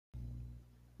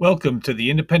Welcome to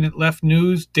the Independent Left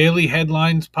News Daily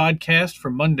Headlines podcast for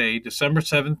Monday, December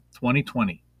 7th,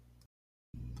 2020.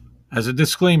 As a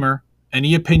disclaimer,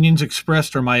 any opinions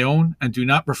expressed are my own and do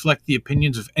not reflect the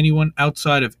opinions of anyone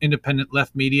outside of Independent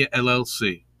Left Media,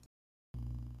 LLC.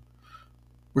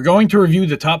 We're going to review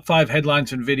the top 5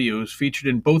 headlines and videos featured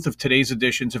in both of today's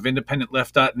editions of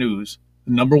IndependentLeft.News,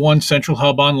 the number one central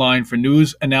hub online for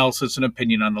news, analysis, and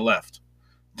opinion on the left.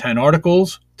 10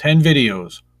 articles, 10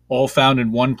 videos, all found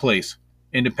in one place,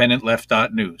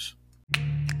 IndependentLeft.News.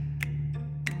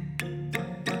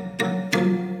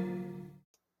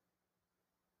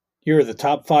 Here are the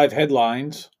top 5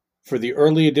 headlines for the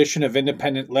early edition of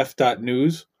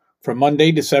IndependentLeft.News for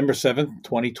Monday, December 7th,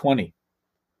 2020.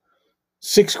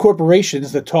 6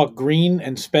 corporations that talk green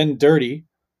and spend dirty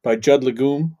by Judd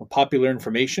Legum of Popular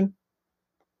Information.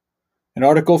 An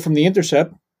article from The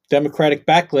Intercept, Democratic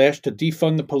backlash to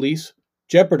defund the police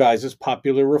jeopardizes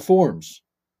popular reforms.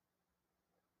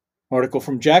 Article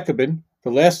from Jacobin, the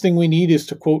last thing we need is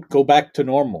to, quote, go back to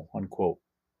normal, unquote.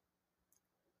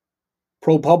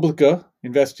 ProPublica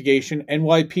investigation,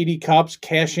 NYPD cops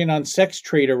cash in on sex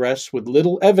trade arrests with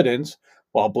little evidence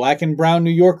while black and brown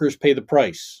New Yorkers pay the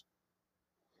price.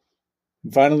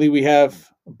 And finally, we have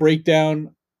a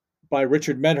breakdown by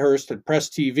Richard Medhurst at Press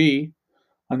TV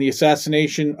on the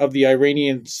assassination of the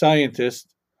Iranian scientist,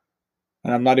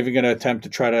 and I'm not even going to attempt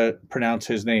to try to pronounce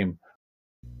his name.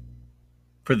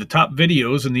 For the top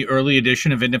videos in the early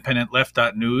edition of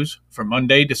IndependentLeft.News for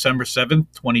Monday, December 7th,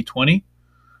 2020,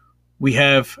 we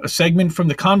have a segment from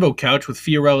the Convo Couch with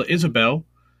Fiorella Isabel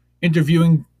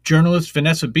interviewing journalist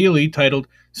Vanessa Beeley titled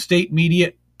State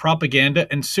Media Propaganda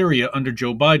and Syria Under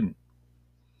Joe Biden.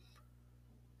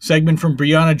 Segment from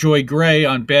Brianna Joy Gray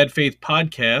on Bad Faith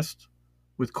Podcast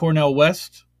with Cornel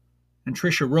West and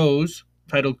Trisha Rose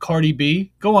titled Cardi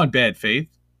B, Go on Bad Faith.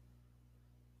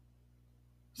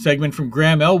 Segment from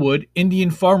Graham Elwood,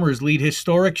 Indian farmers lead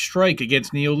historic strike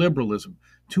against neoliberalism.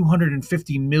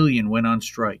 250 million went on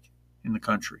strike in the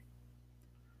country.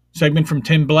 Segment from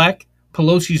Tim Black,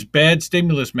 Pelosi's bad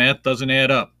stimulus math doesn't add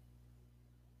up.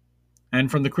 And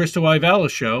from the Cristo Ivala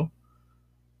Show,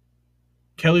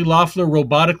 Kelly Loeffler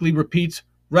robotically repeats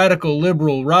radical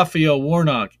liberal Raphael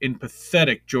Warnock in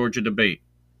pathetic Georgia debate.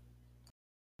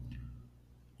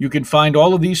 You can find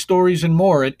all of these stories and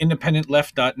more at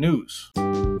IndependentLeft.News.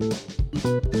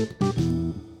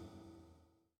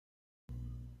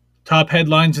 Top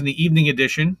headlines in the evening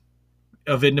edition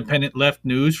of Independent Left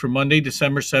News for Monday,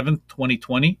 December 7th,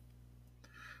 2020.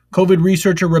 COVID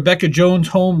researcher Rebecca Jones'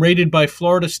 home raided by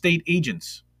Florida state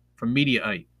agents from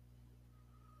Mediaite.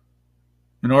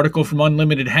 An article from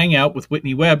Unlimited Hangout with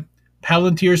Whitney Webb,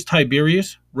 Palantir's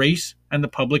Tiberius, Race, and the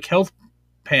Public Health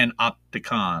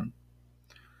Panopticon.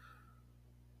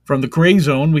 From the Gray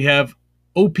Zone, we have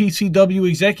OPCW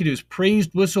executives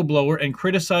praised whistleblower and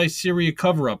criticized Syria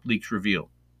cover-up, leaks reveal.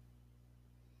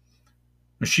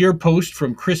 A sheer post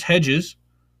from Chris Hedges,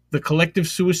 the collective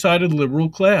suicide of the liberal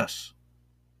class.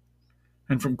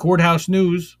 And from Courthouse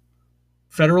News,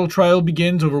 federal trial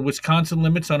begins over Wisconsin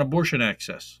limits on abortion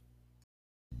access.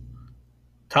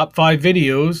 Top 5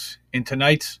 videos in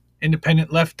tonight's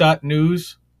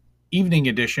IndependentLeft.News evening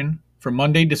edition for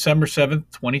Monday, December 7th,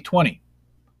 2020.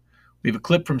 We have a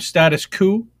clip from Status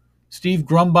Coup, Steve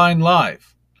Grumbine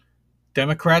Live.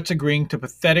 Democrats agreeing to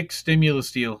pathetic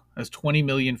stimulus deal as 20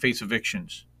 million face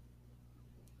evictions.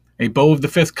 A Beau of the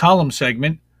Fifth Column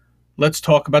segment, let's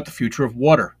talk about the future of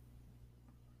water.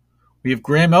 We have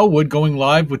Graham Elwood going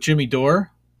live with Jimmy Dore.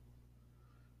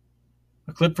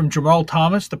 A clip from Jamal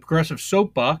Thomas, the Progressive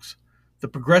Soapbox. The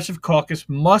Progressive Caucus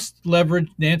must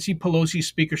leverage Nancy Pelosi's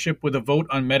speakership with a vote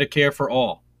on Medicare for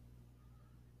all.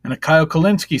 And a Kyle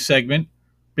Kulinski segment,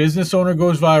 business owner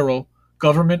goes viral,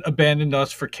 government abandoned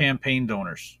us for campaign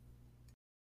donors.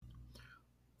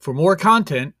 For more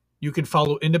content, you can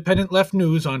follow Independent Left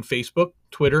News on Facebook,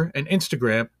 Twitter, and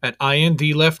Instagram at IND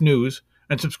Left News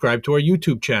and subscribe to our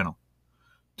YouTube channel.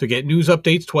 To get news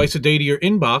updates twice a day to your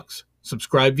inbox,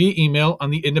 subscribe via email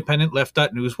on the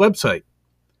IndependentLeft.News website.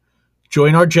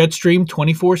 Join our Jetstream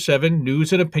 24/7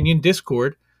 news and opinion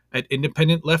Discord at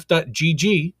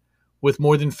IndependentLeft.gg with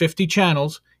more than 50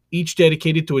 channels, each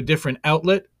dedicated to a different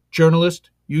outlet,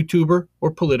 journalist, YouTuber, or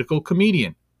political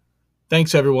comedian.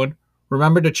 Thanks, everyone.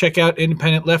 Remember to check out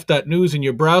IndependentLeft.News in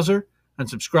your browser and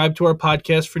subscribe to our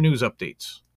podcast for news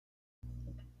updates.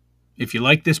 If you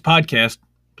like this podcast,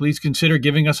 please consider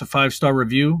giving us a 5-star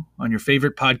review on your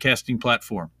favorite podcasting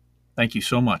platform. Thank you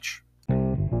so much.